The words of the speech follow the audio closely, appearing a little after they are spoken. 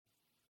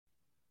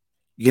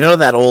You know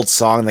that old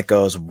song that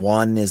goes,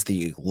 one is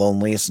the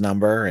loneliest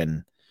number?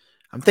 And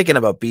I'm thinking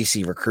about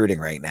BC recruiting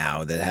right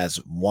now that has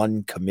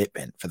one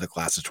commitment for the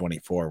class of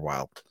 24,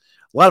 while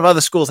a lot of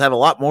other schools have a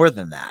lot more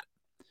than that.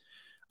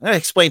 I'm going to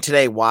explain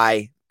today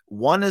why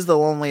one is the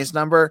loneliest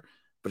number,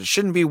 but it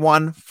shouldn't be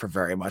one for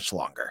very much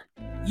longer.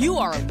 You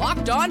are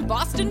Locked On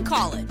Boston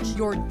College,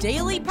 your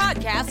daily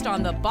podcast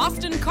on the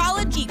Boston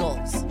College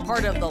Eagles,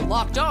 part of the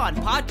Locked On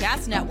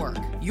Podcast Network,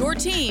 your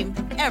team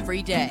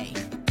every day.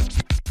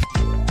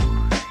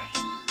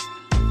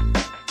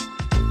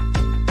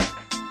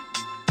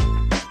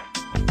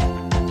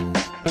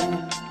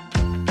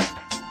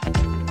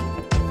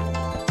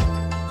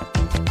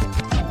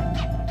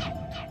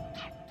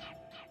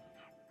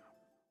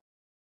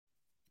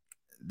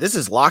 This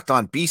is Locked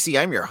On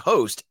BC. I'm your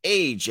host,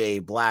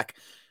 AJ Black.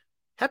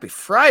 Happy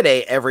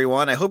Friday,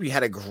 everyone. I hope you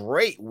had a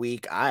great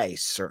week. I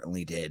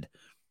certainly did.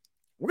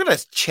 We're going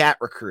to chat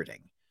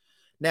recruiting.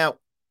 Now,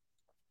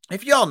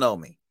 if y'all know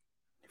me,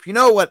 if you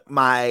know what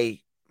my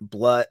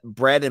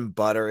bread and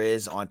butter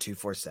is on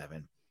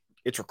 247,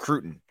 it's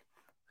recruiting.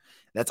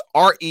 That's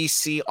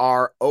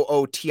RECROOTIN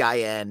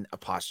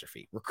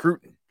apostrophe,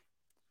 recruiting.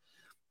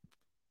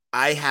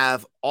 I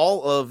have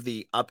all of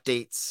the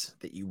updates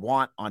that you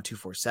want on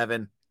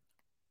 247.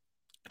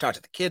 I talk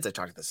to the kids, I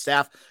talk to the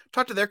staff,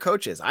 talk to their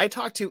coaches. I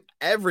talk to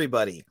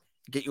everybody,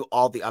 get you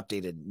all the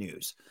updated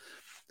news.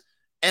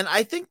 And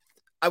I think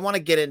I want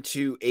to get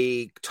into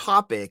a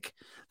topic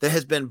that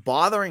has been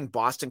bothering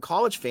Boston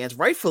College fans,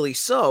 rightfully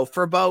so,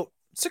 for about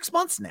 6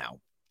 months now.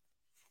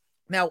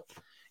 Now,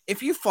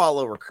 if you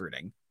follow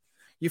recruiting,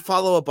 you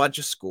follow a bunch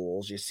of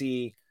schools, you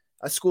see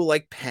a school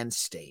like Penn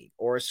State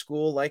or a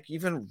school like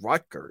even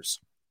Rutgers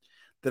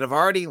that have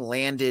already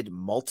landed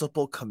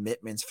multiple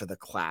commitments for the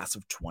class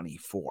of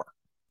 24.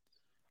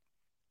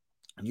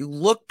 You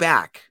look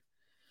back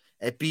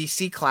at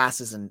BC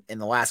classes in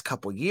the last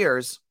couple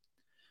years,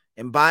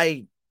 and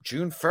by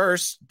June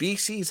 1st,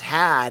 BC's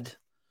had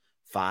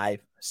 5,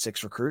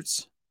 6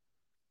 recruits.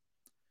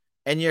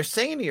 And you're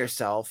saying to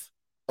yourself,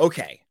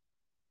 okay,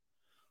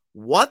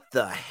 what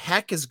the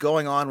heck is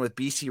going on with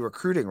BC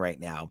recruiting right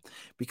now?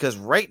 Because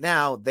right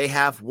now they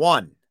have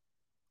one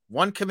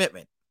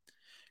commitment.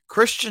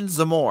 Christian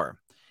Zamore,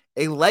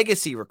 a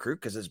legacy recruit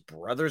because his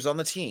brother's on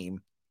the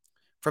team,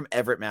 from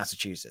Everett,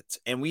 Massachusetts.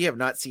 And we have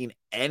not seen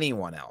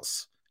anyone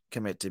else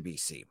commit to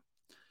BC.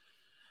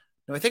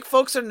 Now, I think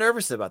folks are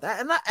nervous about that,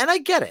 and I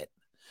get it.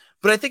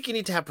 But I think you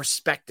need to have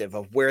perspective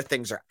of where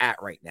things are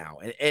at right now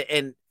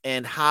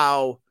and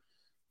how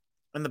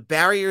and the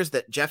barriers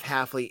that Jeff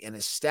Hafley and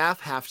his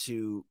staff have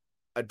to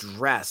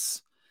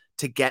address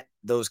to get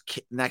those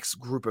next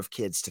group of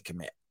kids to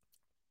commit.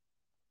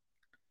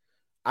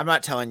 I'm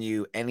not telling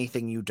you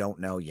anything you don't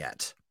know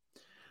yet.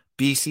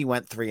 BC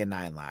went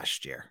 3-9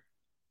 last year.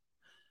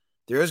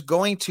 There is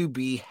going to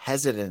be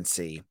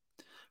hesitancy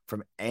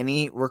from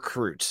any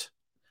recruit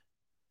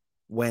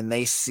when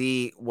they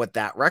see what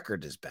that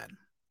record has been.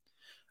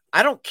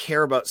 I don't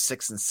care about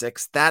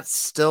 6-6. That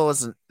still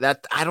isn't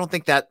that. I don't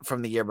think that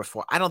from the year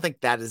before. I don't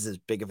think that is as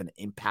big of an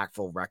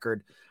impactful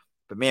record.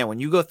 But man, when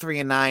you go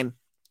 3-9,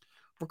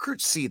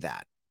 recruits see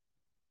that.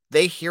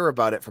 They hear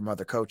about it from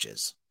other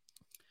coaches.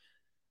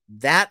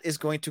 That is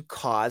going to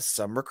cause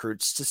some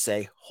recruits to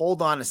say,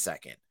 hold on a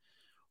second.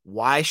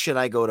 Why should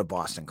I go to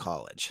Boston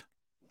College?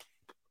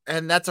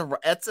 And that's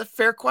a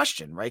fair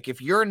question, right?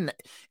 If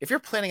you're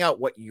planning out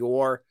what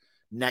your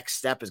next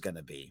step is going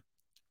to be,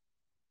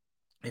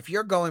 if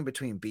you're going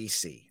between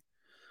BC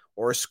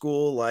or a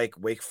school like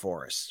Wake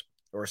Forest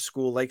or a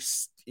school like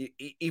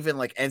even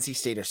like NC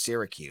State or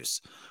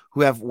Syracuse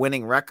who have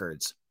winning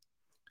records,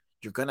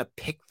 you're going to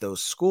pick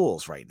those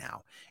schools right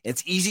now. And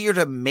it's easier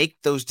to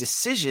make those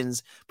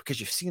decisions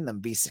because you've seen them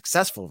be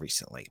successful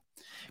recently.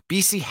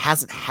 BC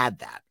hasn't had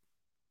that.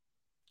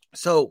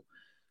 So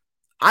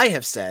I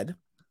have said,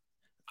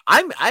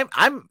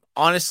 I'm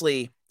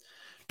honestly,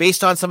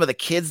 based on some of the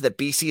kids that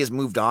BC has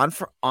moved on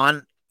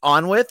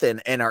with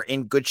and are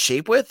in good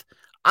shape with,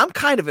 I'm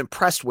kind of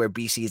impressed where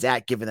BC is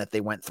at, given that they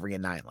went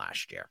 3-9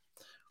 last year.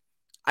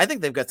 I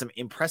think they've got some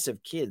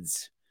impressive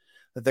kids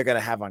that they're going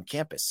to have on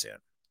campus soon.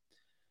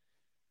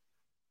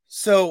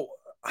 So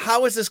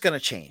how is this going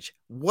to change?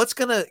 What's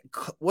going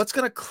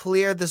to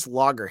clear this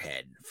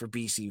loggerhead for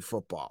BC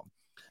football?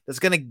 That's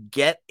going to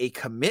get a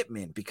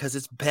commitment, because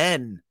it's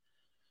been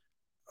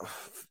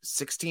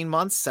 16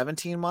 months,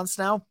 17 months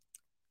now.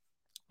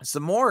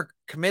 Zamore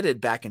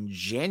committed back in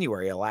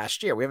January of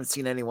last year. We haven't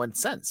seen anyone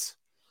since.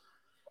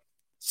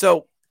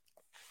 So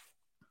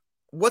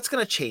what's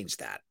going to change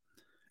that?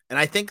 And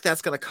I think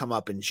that's going to come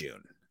up in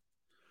June.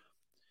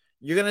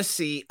 You're going to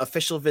see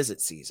official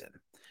visit season.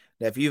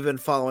 Now, if you've been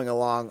following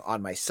along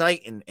on my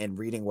site and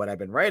reading what I've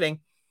been writing,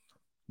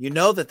 you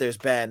know that there's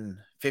been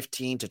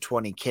 15 to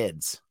 20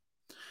 kids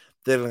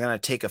that are going to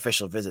take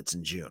official visits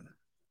in June.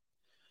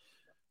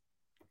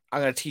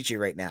 I'm going to teach you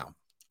right now.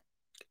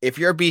 If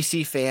you're a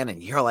BC fan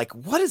and you're like,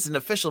 what is an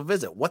official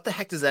visit? What the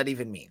heck does that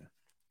even mean?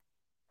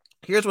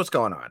 Here's what's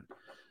going on.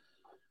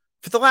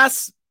 For the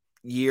last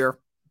year,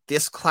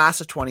 this class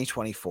of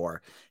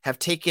 2024 have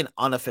taken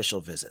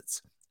unofficial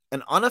visits.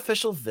 An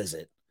unofficial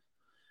visit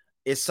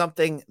is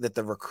something that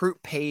the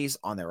recruit pays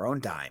on their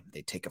own dime.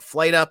 They take a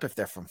flight up if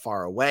they're from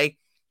far away.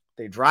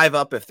 They drive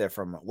up if they're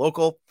from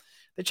local.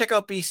 They check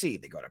out BC.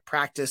 They go to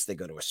practice. They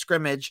go to a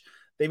scrimmage.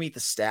 They meet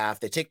the staff.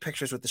 They take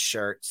pictures with the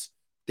shirts.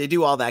 They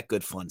do all that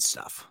good, fun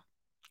stuff.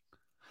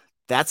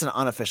 That's an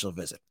unofficial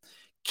visit.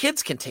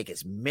 Kids can take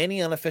as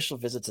many unofficial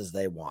visits as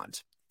they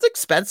want. It's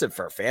expensive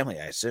for a family,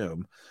 I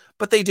assume,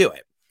 but they do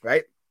it,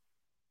 right?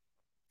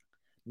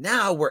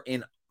 Now we're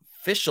in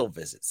official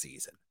visit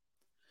season.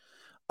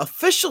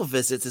 Official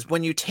visits is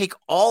when you take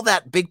all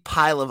that big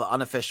pile of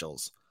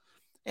unofficials,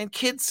 and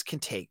kids can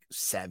take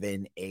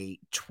 7, 8,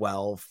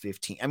 12,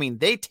 15. I mean,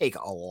 they take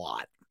a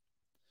lot.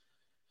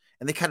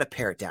 And they kind of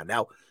pare it down.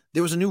 Now,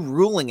 there was a new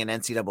ruling in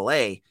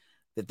NCAA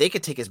that they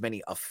could take as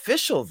many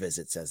official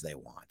visits as they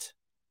want.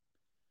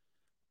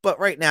 But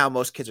right now,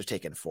 most kids are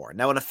taking 4.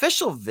 Now, an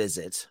official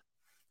visit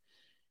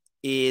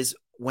is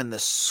when the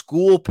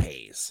school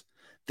pays.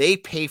 They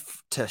pay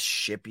to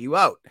ship you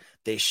out.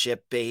 They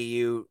pay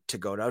you to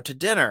go out to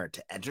dinner,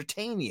 to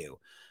entertain you.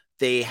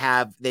 They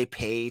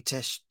pay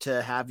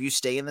to have you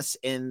stay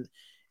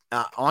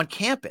on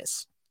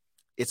campus.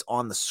 It's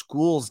on the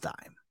school's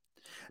dime.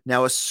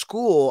 Now, a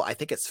school, I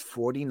think it's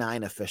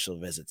 49 official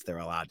visits they're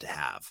allowed to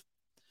have.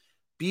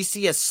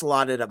 BC has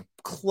slotted up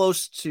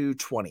close to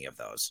 20 of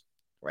those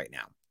right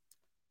now.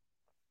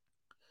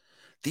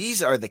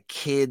 These are the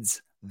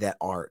kids that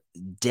are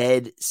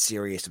dead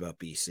serious about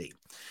BC.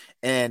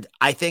 And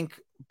I think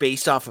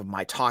based off of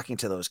my talking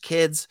to those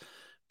kids,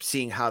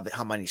 seeing how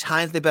many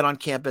times they've been on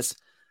campus,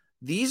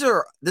 this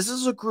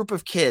is a group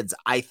of kids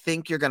I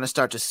think you're going to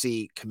start to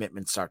see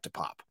commitments start to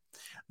pop.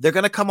 They're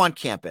going to come on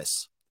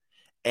campus,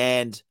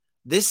 and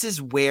this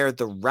is where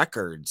the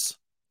records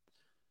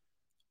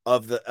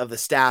of the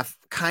staff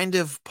kind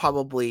of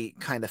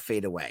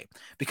fade away,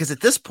 because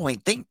at this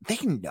point they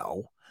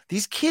know,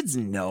 these kids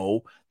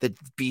know that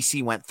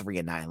BC went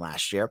 3-9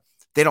 last year.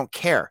 They don't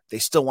care. They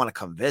still want to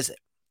come visit.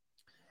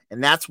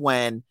 And that's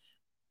when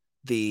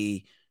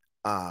the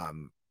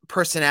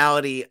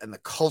personality and the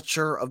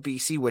culture of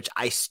BC, which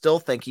I still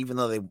think, even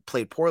though they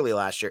played poorly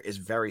last year, is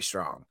very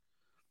strong.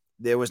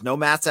 There was no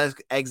mass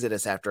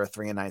exodus after a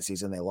 3-9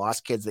 season. They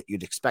lost kids that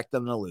you'd expect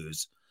them to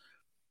lose.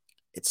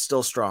 It's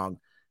still strong.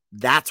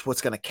 That's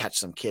what's going to catch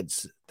some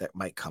kids that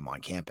might come on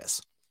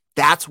campus.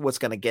 That's what's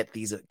going to get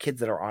these kids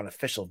that are on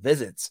official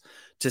visits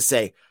to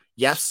say,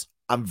 yes,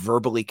 I'm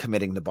verbally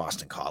committing to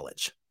Boston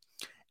College.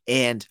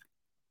 And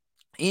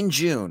in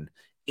June,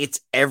 it's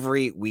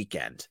every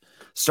weekend.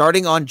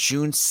 Starting on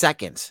June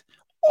 2nd,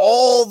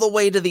 all the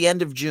way to the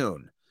end of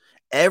June,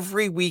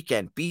 every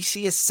weekend,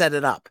 BC has set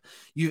it up.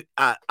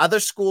 Other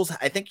schools,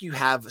 I think you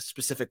have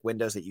specific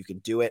windows that you can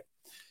do it.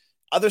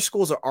 Other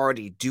schools are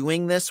already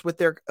doing this with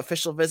their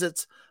official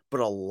visits, but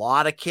a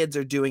lot of kids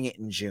are doing it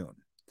in June.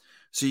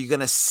 So you're going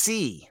to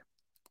see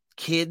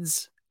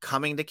kids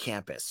coming to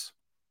campus,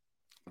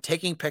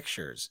 taking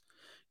pictures,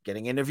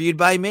 getting interviewed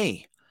by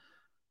me,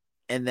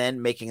 and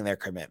then making their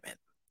commitment.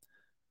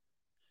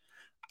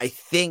 I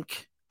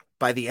think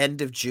by the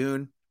end of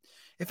June,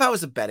 if I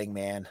was a betting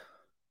man,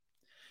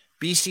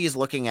 BC is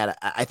looking at,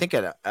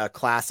 a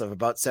class of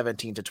about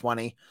 17 to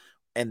 20,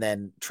 and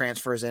then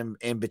transfers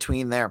in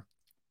between there.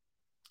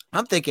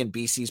 I'm thinking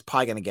BC's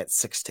probably going to get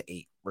 6 to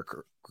 8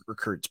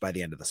 recruits by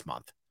the end of this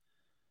month.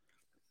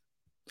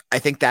 I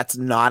think that's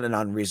not an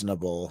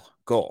unreasonable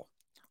goal.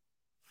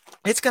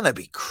 It's going to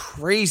be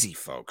crazy,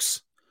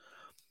 folks.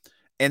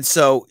 And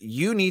so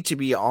you need to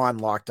be on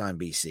Locked On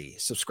BC.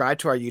 Subscribe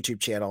to our YouTube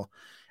channel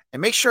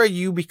and make sure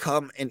you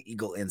become an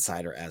Eagle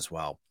Insider as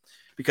well,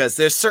 because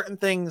there's certain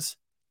things,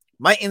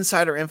 my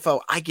insider info,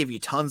 I give you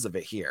tons of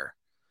it here,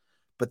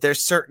 but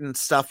there's certain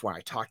stuff where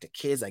I talk to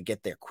kids, I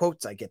get their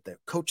quotes, I get the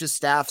coaches'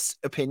 staff's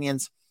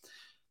opinions.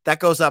 That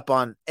goes up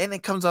on, and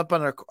it comes up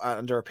under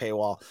a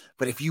paywall.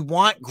 But if you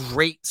want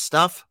great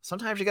stuff,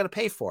 sometimes you got to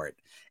pay for it.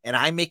 And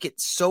I make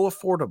it so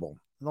affordable.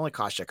 It only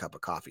costs you a cup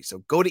of coffee. So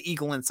go to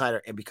Eagle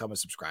Insider and become a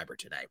subscriber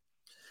today.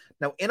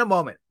 Now, in a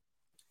moment,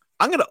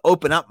 I'm going to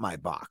open up my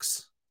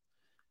box.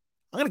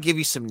 I'm going to give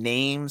you some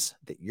names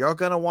that you're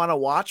going to want to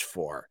watch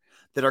for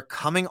that are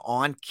coming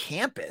on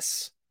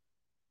campus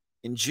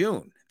in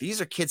June. These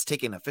are kids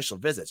taking official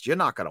visits. You're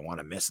not going to want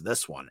to miss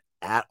this one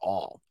at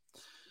all.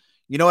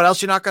 You know what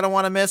else you're not going to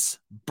want to miss?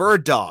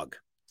 Bird Dog.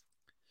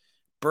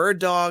 Bird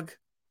Dog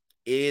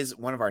is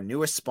one of our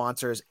newest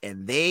sponsors,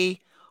 and they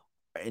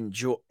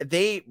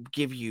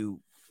give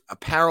you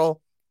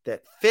apparel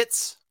that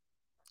fits.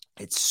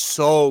 It's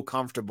so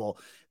comfortable.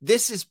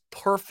 This is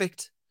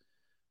perfect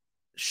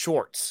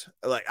shorts.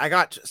 Like, I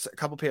got a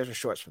couple pairs of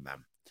shorts from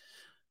them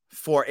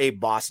for a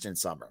Boston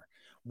summer.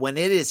 When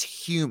it is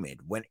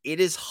humid, when it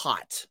is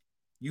hot,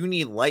 you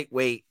need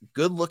lightweight,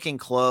 good-looking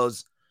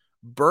clothes.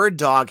 Bird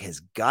Dog has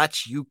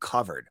got you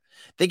covered.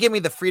 They give me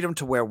the freedom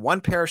to wear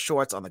one pair of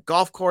shorts on the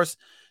golf course,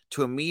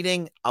 to a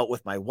meeting, out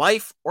with my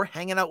wife, or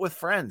hanging out with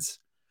friends.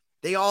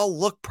 They all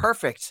look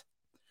perfect.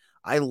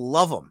 I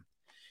love them.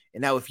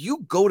 And now if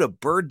you go to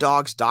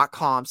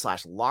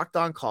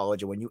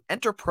birddogs.com/lockedoncollege, and when you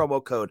enter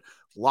promo code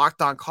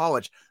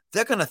lockedoncollege,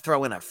 they're going to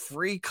throw in a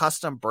free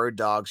custom Bird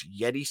Dogs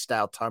Yeti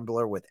style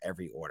tumbler with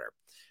every order.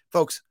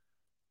 Folks,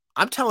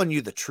 I'm telling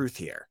you the truth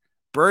here.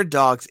 Bird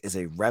Dogs is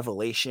a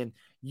revelation.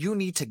 You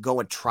need to go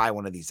and try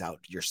one of these out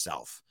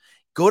yourself.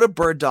 Go to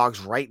Bird Dogs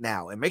right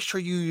now and make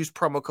sure you use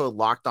promo code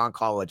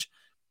lockedoncollege.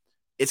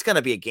 It's going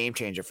to be a game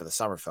changer for the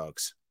summer,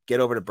 folks. Get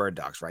over to Bird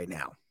Dogs right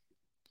now.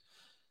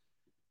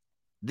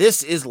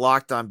 This is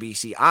Locked On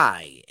BC.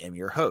 I am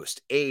your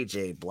host,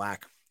 AJ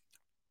Black.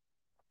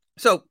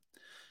 So,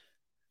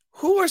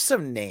 who are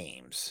some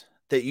names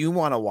that you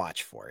want to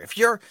watch for? If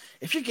you're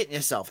getting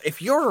yourself,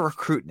 if you're a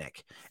recruit,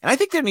 Nick, and I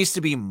think there needs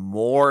to be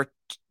more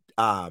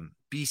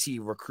BC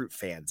recruiting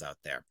fans out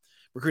there.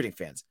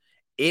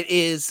 It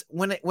is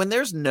when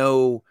there's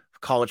no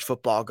college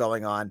football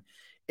going on,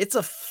 it's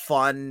a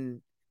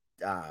fun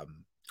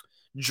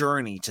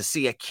journey to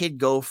see a kid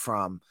go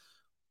from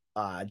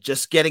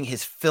just getting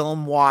his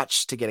film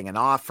watched to getting an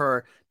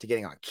offer to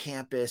getting on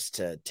campus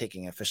to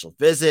taking an official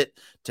visit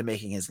to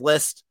making his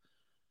list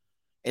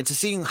and to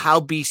seeing how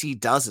BC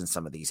does in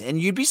some of these.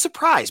 And you'd be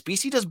surprised.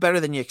 BC does better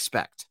than you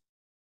expect.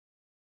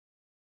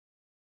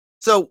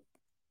 So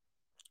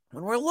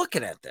when we're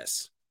looking at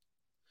this,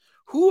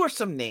 who are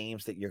some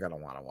names that you're going to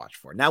want to watch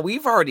for? Now,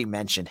 we've already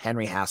mentioned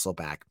Henry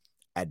Hasselbeck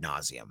ad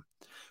nauseum.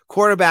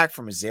 Quarterback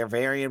from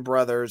Zavarian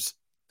Brothers,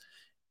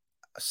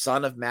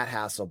 son of Matt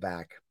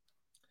Hasselbeck.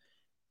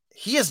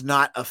 He has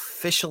not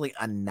officially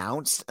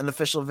announced an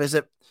official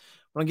visit.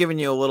 I'm giving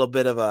you a little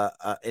bit of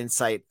a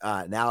insight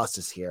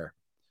analysis here.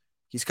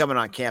 He's coming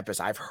on campus.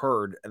 I've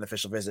heard an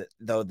official visit,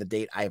 though the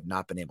date I have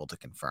not been able to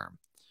confirm.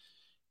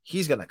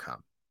 He's going to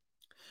come.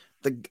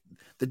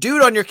 The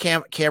dude on your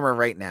camera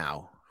right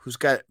now, who's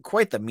got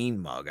quite the mean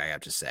mug, I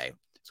have to say,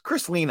 is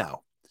Chris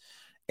Leno.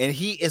 And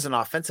he is an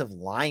offensive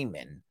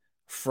lineman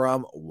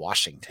from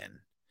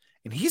Washington.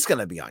 And he's going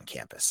to be on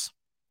campus.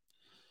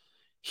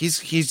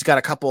 He's got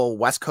a couple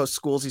West Coast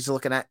schools he's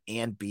looking at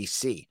and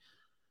BC.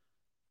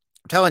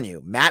 I'm telling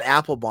you, Matt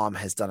Applebaum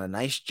has done a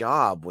nice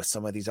job with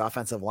some of these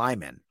offensive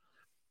linemen.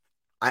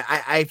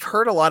 I've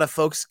heard a lot of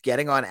folks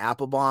getting on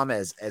Applebaum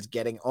as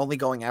only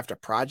going after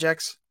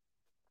projects.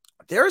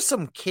 There are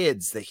some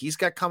kids that he's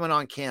got coming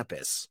on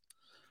campus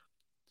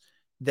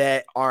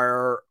that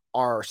are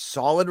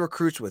solid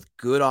recruits with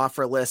good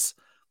offer lists.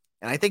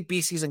 And I think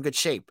BC's in good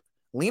shape.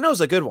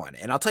 Leno's a good one.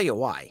 And I'll tell you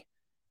why.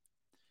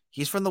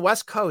 He's from the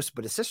West Coast,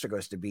 but his sister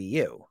goes to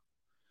BU.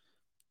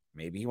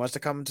 Maybe he wants to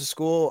come to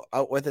school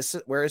out with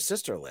where his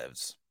sister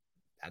lives.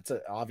 That's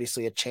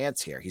obviously a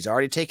chance here. He's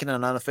already taken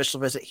an unofficial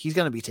visit. He's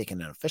going to be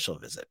taking an official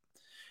visit.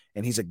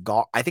 And he's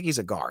I think he's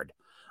a guard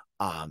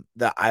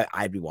that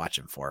I'd be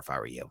watching for if I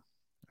were you.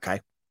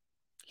 Okay.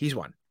 He's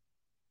one.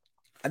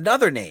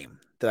 Another name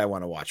that I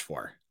want to watch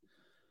for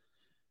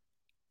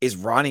is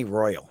Ronnie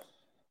Royal.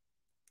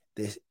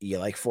 You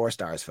like 4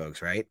 stars,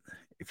 folks, right?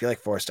 If you like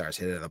 4 stars,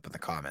 hit it up in the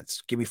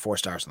comments. Give me 4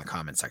 stars in the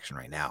comment section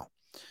right now.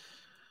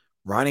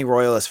 Ronnie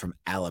Royal is from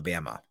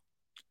Alabama.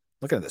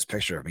 Looking at this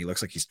picture of him, he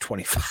looks like he's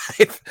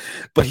 25,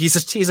 but he's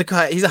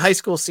a high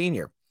school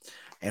senior.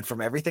 And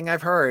from everything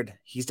I've heard,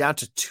 he's down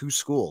to 2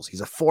 schools.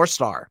 He's a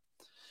 4-star.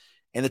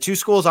 And the 2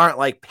 schools aren't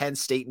like Penn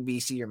State and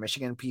BC or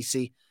Michigan and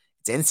BC.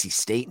 It's NC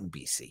State and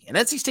BC. And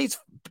NC State's,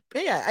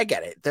 yeah, I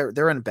get it.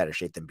 They're in better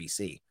shape than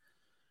BC.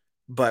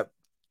 But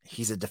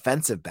he's a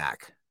defensive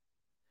back.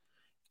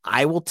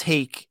 I will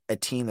take a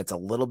team that's a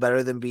little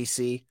better than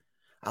BC.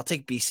 I'll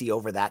take BC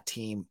over that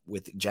team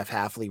with Jeff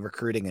Hafley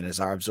recruiting and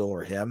Azar Abdul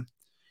or him.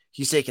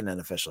 He's taking an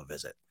official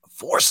visit.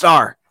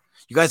 4-star.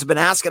 You guys have been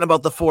asking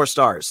about the 4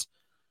 stars.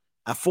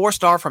 A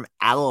 4-star from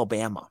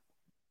Alabama.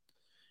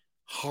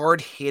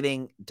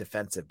 Hard-hitting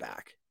defensive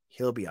back.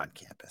 He'll be on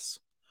campus.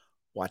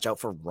 Watch out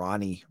for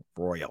Ronnie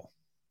Royal.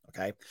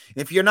 Okay.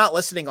 If you're not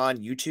listening on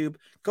YouTube,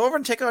 go over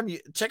and check out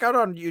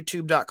on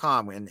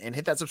youtube.com and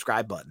hit that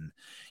subscribe button.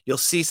 You'll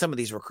see some of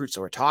these recruits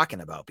that we're talking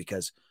about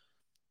because,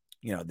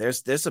 you know,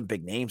 there's some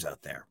big names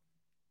out there.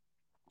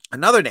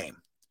 Another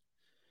name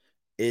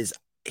is,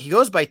 he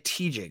goes by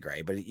TJ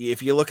Gray, but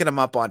if you're looking him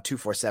up on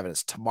 247,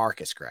 it's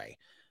Tamarcus Gray.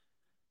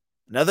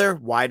 Another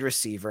wide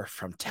receiver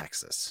from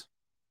Texas.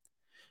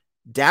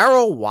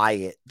 Darrell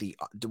Wyatt, the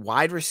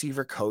wide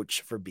receiver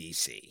coach for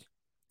BC,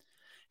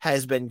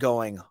 has been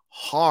going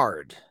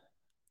hard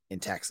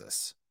in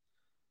Texas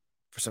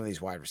for some of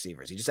these wide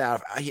receivers. I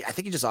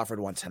think he just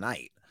offered one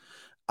tonight.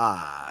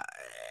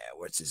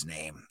 What's his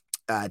name?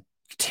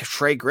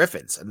 Trey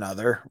Griffins,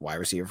 another wide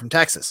receiver from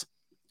Texas.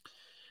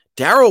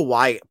 Darrell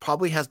Wyatt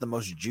probably has the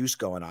most juice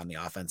going on the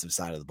offensive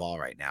side of the ball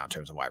right now in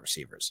terms of wide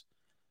receivers.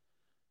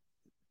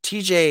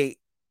 Tamarcus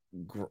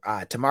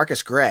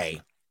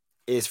Gray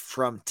is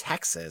from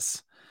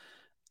Texas,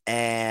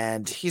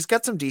 and he's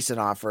got some decent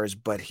offers,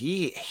 but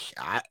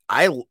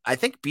I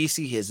think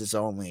BC is his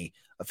only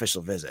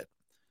official visit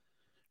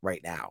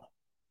right now.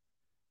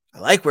 I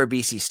like where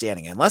BC's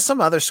standing. Unless some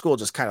other school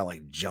just kind of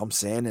like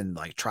jumps in and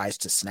like tries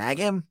to snag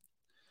him,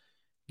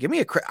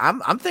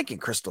 I'm thinking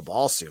crystal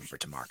ball soon for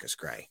Tamarcus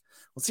Gray.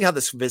 Let's see how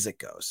this visit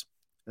goes.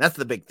 And that's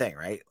the big thing,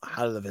 right?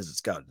 How do the visits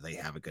go? Do they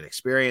have a good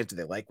experience? Do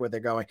they like where they're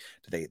going?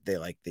 Do they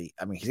like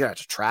I mean, he's going to have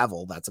to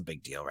travel. That's a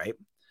big deal, right?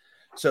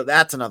 So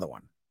that's another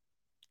one.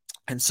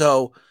 And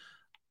so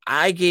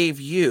I gave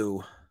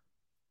you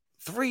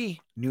 3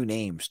 new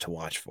names to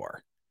watch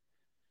for.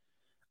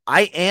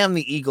 I am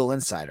the Eagle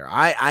Insider.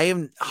 I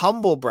am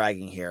humble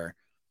bragging here.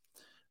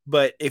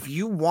 But if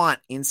you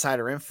want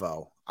insider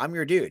info, I'm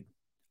your dude.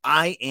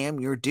 I am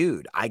your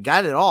dude. I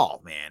got it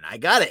all, man. I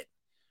got it.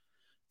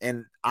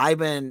 And I've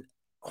been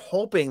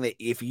hoping that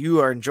if you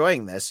are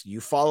enjoying this,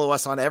 you follow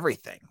us on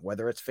everything,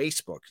 whether it's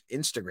Facebook,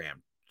 Instagram,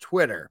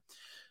 Twitter,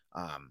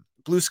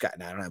 Blue Sky.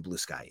 No, I don't have Blue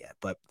Sky yet,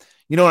 but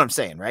you know what I'm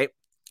saying, right?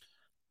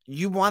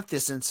 You want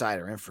this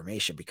insider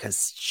information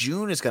because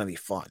June is going to be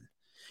fun.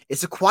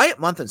 It's a quiet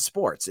month in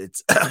sports.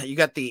 It's you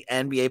got the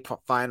NBA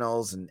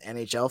finals and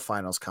NHL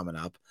finals coming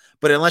up,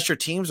 but unless your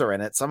teams are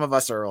in it, some of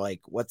us are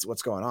like, what's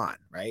going on,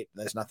 right?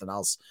 There's nothing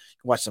else.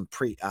 You can watch some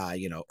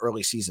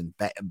early season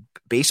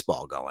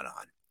baseball going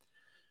on.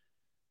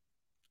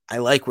 I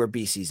like where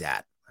BC's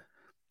at.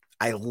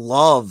 I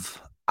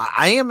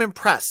am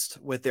impressed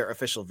with their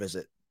official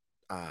visit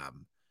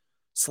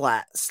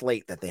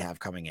slate that they have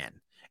coming in.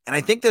 And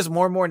I think there's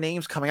more and more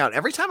names coming out.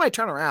 Every time I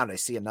turn around, I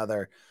see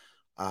another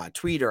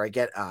tweet or I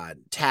get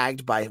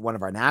tagged by one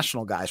of our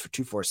national guys for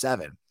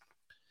 247.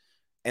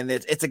 And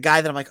it's a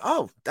guy that I'm like,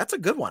 oh, that's a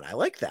good one. I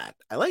like that.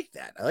 I like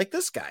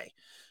this guy.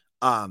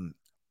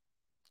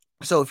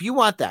 So if you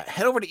want that,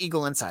 head over to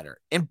Eagle Insider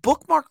and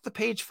bookmark the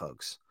page,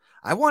 folks.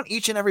 I want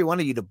each and every one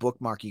of you to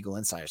bookmark Eagle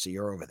Insider so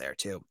you're over there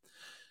too.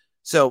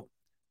 So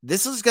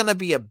this is going to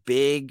be a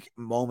big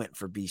moment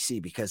for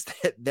BC because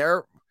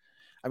they're,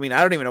 I mean,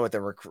 I don't even know what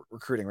their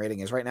recruiting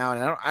rating is right now.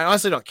 And I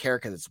honestly don't care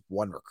because it's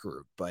one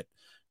recruit, but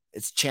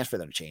it's a chance for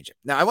them to change it.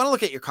 Now, I want to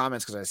look at your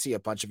comments because I see a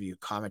bunch of you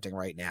commenting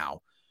right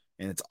now,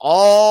 and it's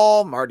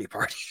all Marty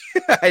Party.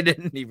 I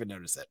didn't even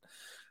notice it.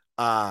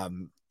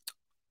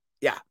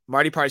 Yeah,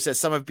 Marty Party says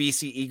some of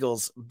BC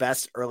Eagles'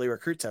 best early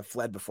recruits have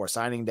fled before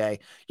signing day.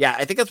 Yeah,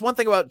 I think that's one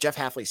thing about Jeff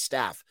Hafley's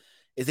staff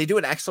is they do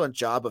an excellent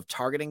job of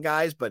targeting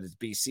guys, but it's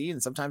BC,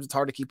 and sometimes it's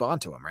hard to keep on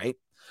to them, right?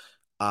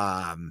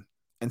 And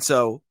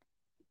so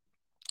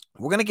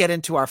we're going to get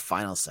into our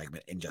final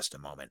segment in just a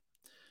moment.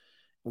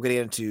 We're going to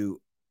get into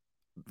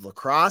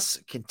lacrosse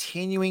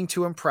continuing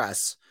to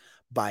impress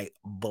by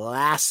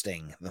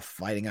blasting the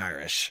Fighting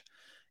Irish,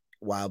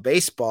 while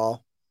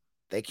baseball,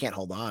 they can't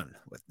hold on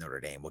with Notre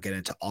Dame. We'll get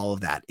into all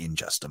of that in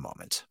just a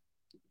moment.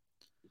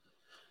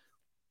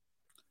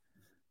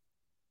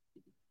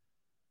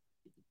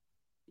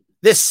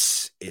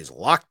 This is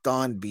Locked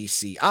On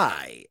BC.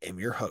 I am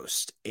your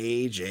host,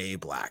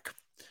 AJ Black.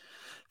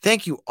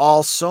 Thank you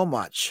all so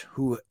much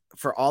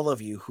for all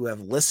of you who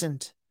have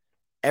listened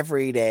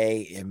every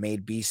day and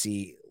made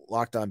BC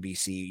Locked On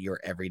BC your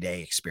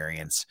everyday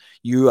experience.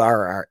 You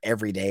are our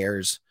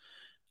everydayers.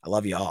 I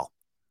love you all.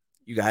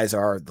 You guys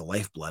are the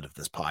lifeblood of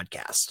this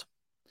podcast.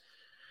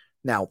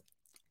 Now,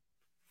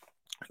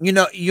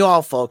 you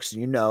all folks,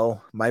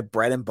 my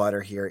bread and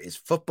butter here is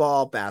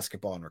football,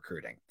 basketball, and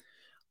recruiting.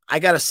 I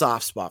got a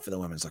soft spot for the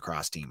women's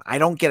lacrosse team. I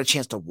don't get a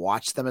chance to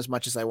watch them as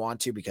much as I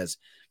want to because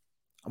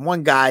I'm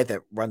one guy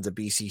that runs a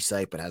BC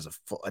site but has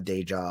a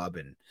day job,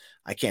 and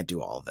I can't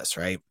do all of this,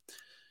 right?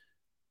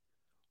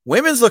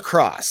 Women's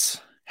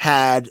lacrosse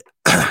had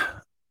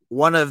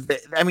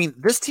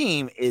this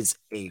team is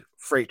a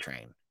freight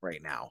train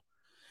right now.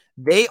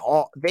 They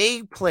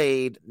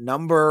played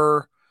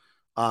number,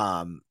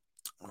 I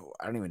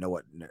don't even know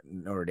what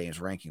Notre Dame's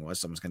ranking was.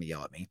 Someone's going to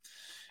yell at me,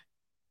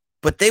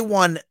 but they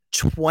won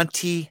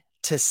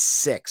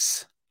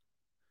 20-6,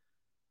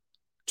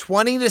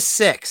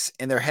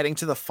 and they're heading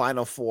to the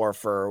Final Four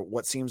for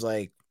what seems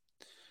like,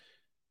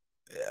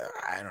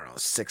 I don't know,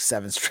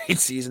 6-7 straight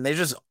season.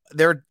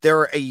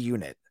 They're a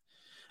unit.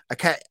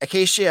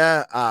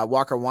 Acacia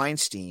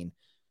Walker-Weinstein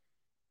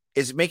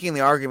is making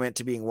the argument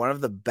to being one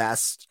of the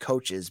best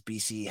coaches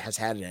BC has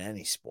had in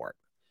any sport.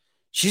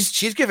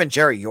 She's given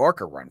Jerry York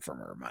a run for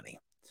her money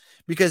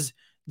because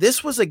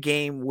this was a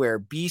game where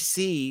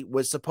BC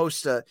was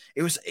supposed to,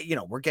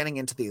 we're getting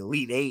into the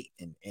Elite Eight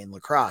in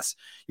lacrosse.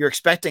 You're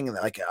expecting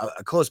like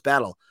a close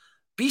battle.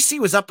 BC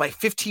was up by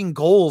 15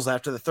 goals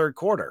after the third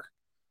quarter.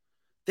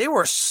 They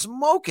were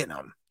smoking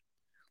them.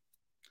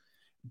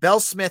 Belle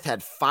Smith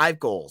had 5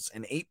 goals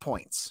and 8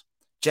 points.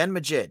 Jen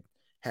Majid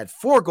had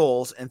 4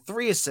 goals and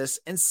 3 assists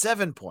and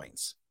 7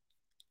 points.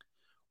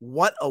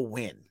 What a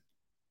win.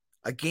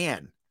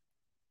 Again,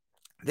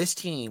 this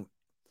team,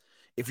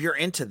 if you're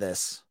into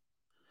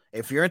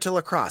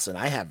lacrosse, and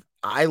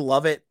I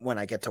love it when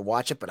I get to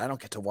watch it, but I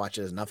don't get to watch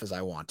it enough as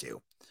I want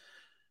to.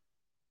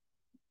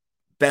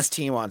 Best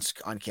team on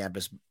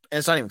campus, and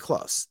it's not even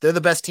close. They're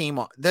the best team.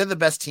 They're the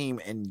best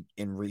team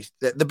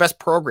the best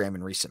program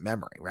in recent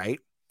memory, right?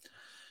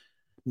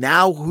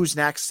 Now, who's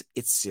next?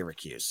 It's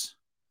Syracuse.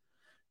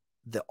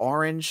 The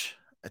Orange,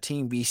 a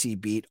team BC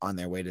beat on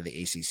their way to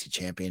the ACC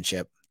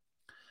championship.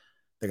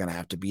 They're going to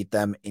have to beat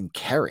them in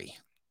Kerry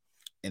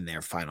in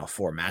their Final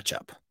Four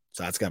matchup.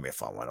 So that's going to be a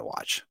fun one to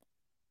watch.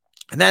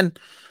 And then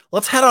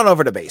let's head on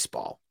over to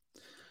baseball.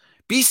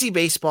 BC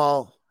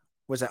baseball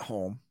was at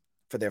home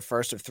for their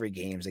first of 3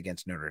 games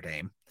against Notre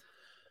Dame,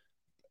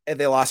 and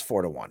they lost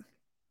 4-1.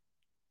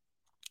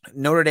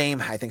 Notre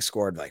Dame, I think,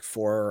 scored like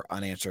 4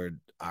 unanswered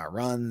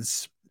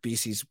runs.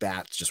 BC's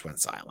bats just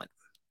went silent.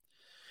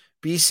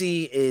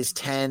 BC is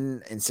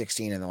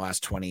 10-16 in the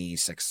last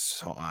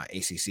 26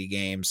 ACC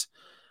games.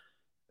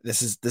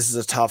 This is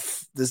a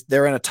tough.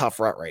 They're in a tough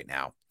rut right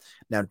now.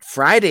 Now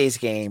Friday's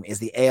game is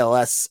the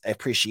ALS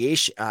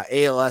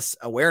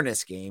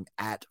awareness game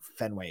at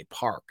Fenway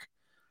Park.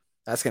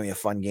 That's going to be a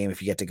fun game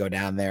if you get to go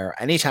down there.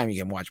 Anytime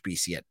you can watch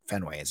BC at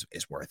Fenway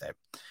is worth it.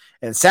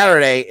 And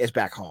Saturday is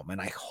back home,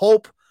 and I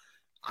hope.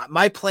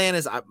 My plan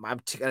is I'm going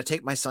to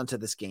take my son to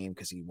this game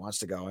because he wants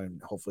to go,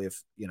 and hopefully,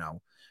 if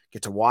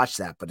get to watch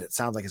that. But it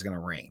sounds like it's going to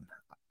rain.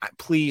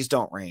 Please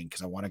don't rain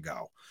because I want to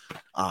go.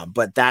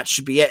 But that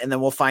should be it, and then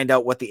we'll find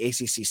out what the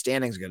ACC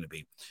standings are going to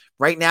be.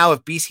 Right now,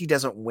 if BC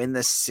doesn't win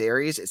this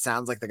series, it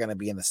sounds like they're going to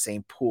be in the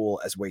same pool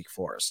as Wake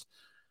Forest.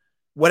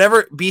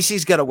 Whatever,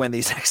 BC's got to win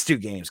these next 2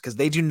 games because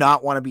they do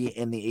not want to be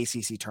in the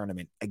ACC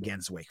tournament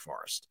against Wake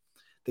Forest.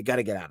 They got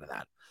to get out of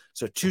that.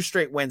 So 2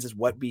 straight wins is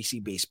what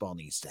BC baseball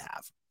needs to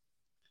have.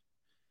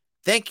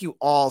 Thank you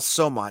all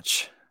so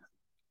much.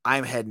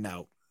 I'm heading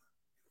out.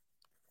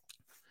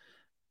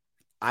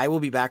 I will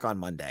be back on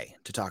Monday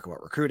to talk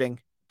about recruiting,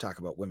 talk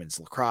about women's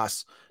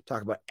lacrosse,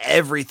 talk about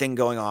everything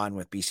going on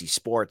with BC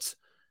sports.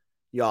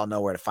 You all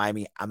know where to find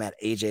me. I'm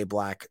at AJ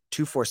Black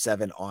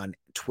 247 on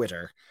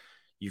Twitter.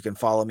 You can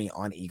follow me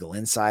on Eagle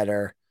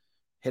Insider.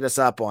 Hit us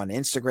up on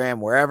Instagram,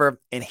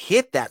 wherever, and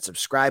hit that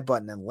subscribe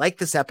button and like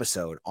this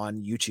episode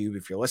on YouTube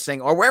if you're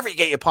listening or wherever you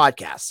get your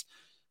podcasts.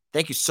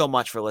 Thank you so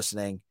much for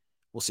listening.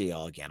 We'll see you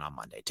all again on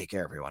Monday. Take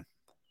care, everyone.